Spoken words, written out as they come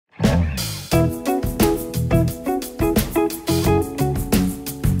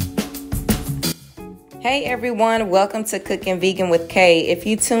Hey everyone, welcome to Cooking Vegan with Kay. If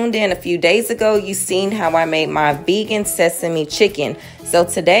you tuned in a few days ago, you seen how I made my vegan sesame chicken. So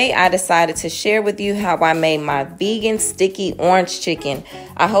today I decided to share with you how I made my vegan sticky orange chicken.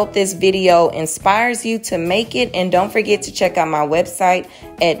 I hope this video inspires you to make it, and don't forget to check out my website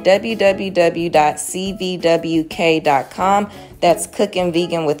at www.cvwk.com. That's Cooking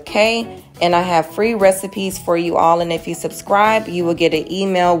Vegan with Kay. And I have free recipes for you all. And if you subscribe, you will get an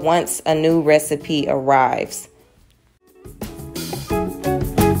email once a new recipe arrives.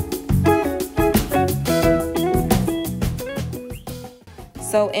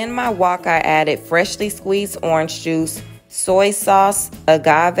 So in my wok, I added freshly squeezed orange juice, soy sauce,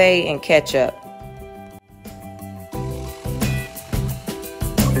 agave, and ketchup.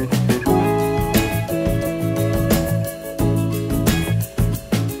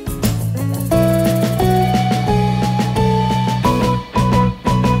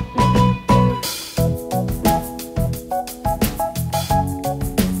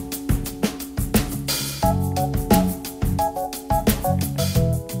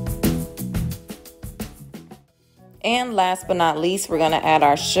 And last but not least, we're going to add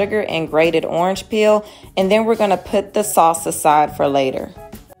our sugar and grated orange peel, and then we're going to put the sauce aside for later.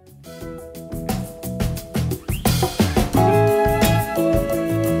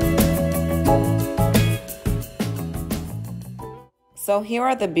 So here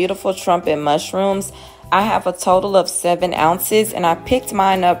are the beautiful trumpet mushrooms. I have a total of 7 ounces, and I picked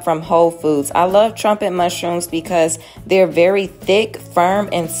mine up from Whole Foods. I love trumpet mushrooms because they're very thick, firm,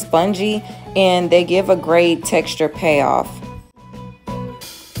 and spongy, and they give a great texture payoff.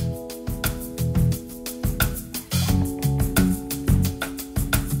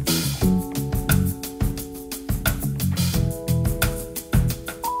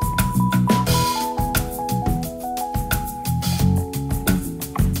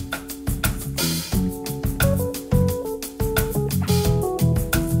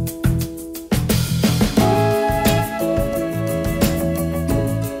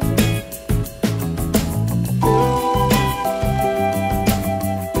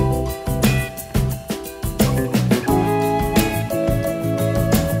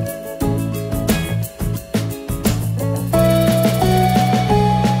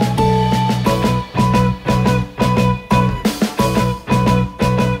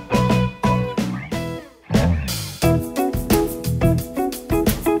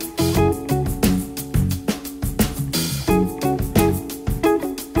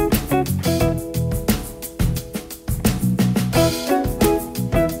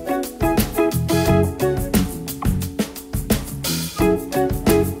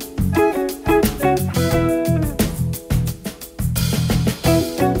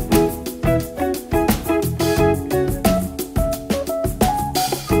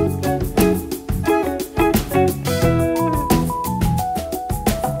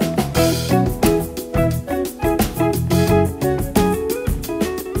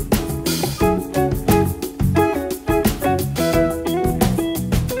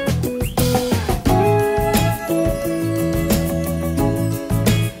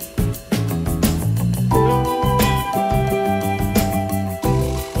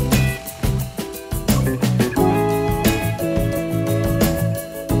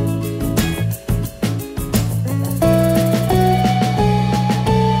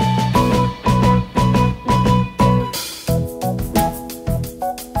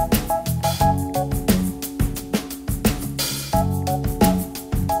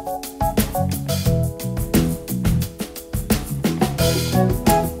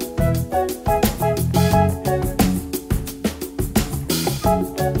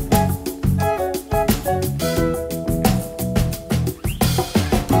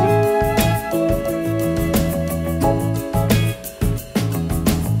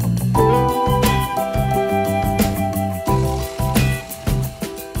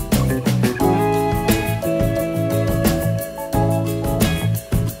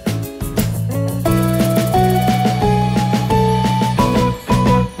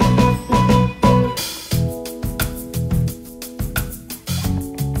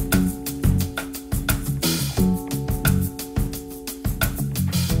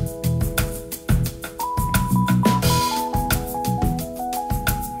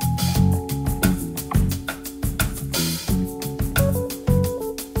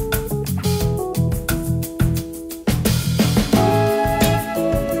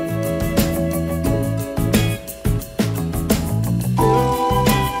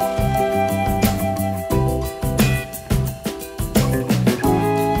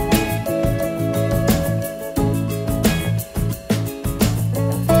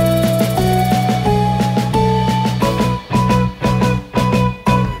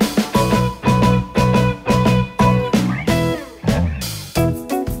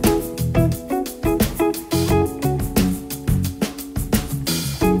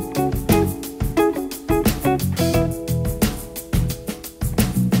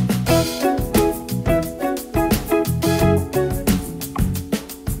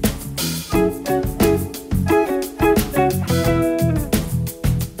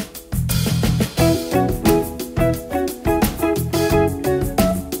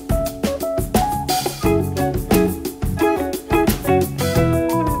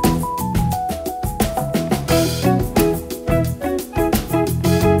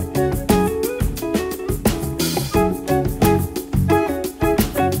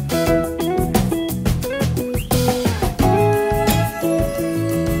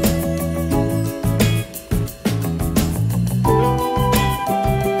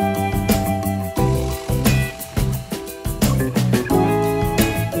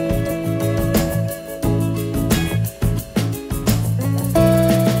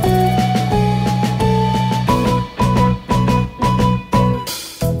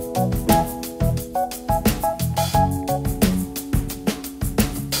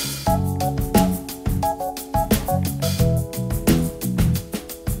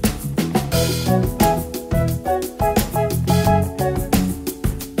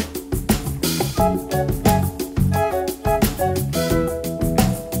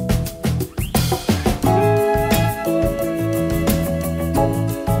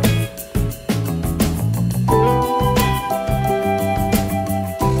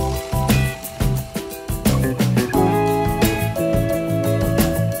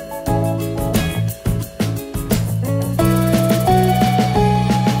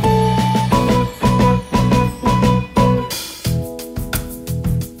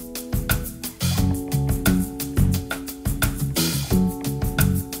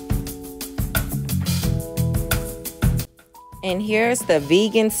 And here's the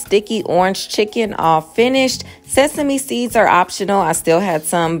vegan sticky orange chicken all finished. Sesame seeds are optional. I still had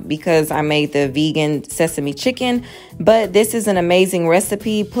some because I made the vegan sesame chicken, but this is an amazing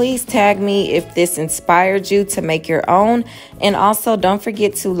recipe. Please tag me if this inspired you to make your own. And also don't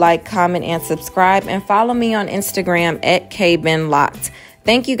forget to like, comment, and subscribe, and follow me on Instagram at KBenLocked.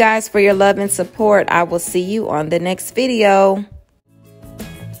 Thank you guys for your love and support. I will see you on the next video.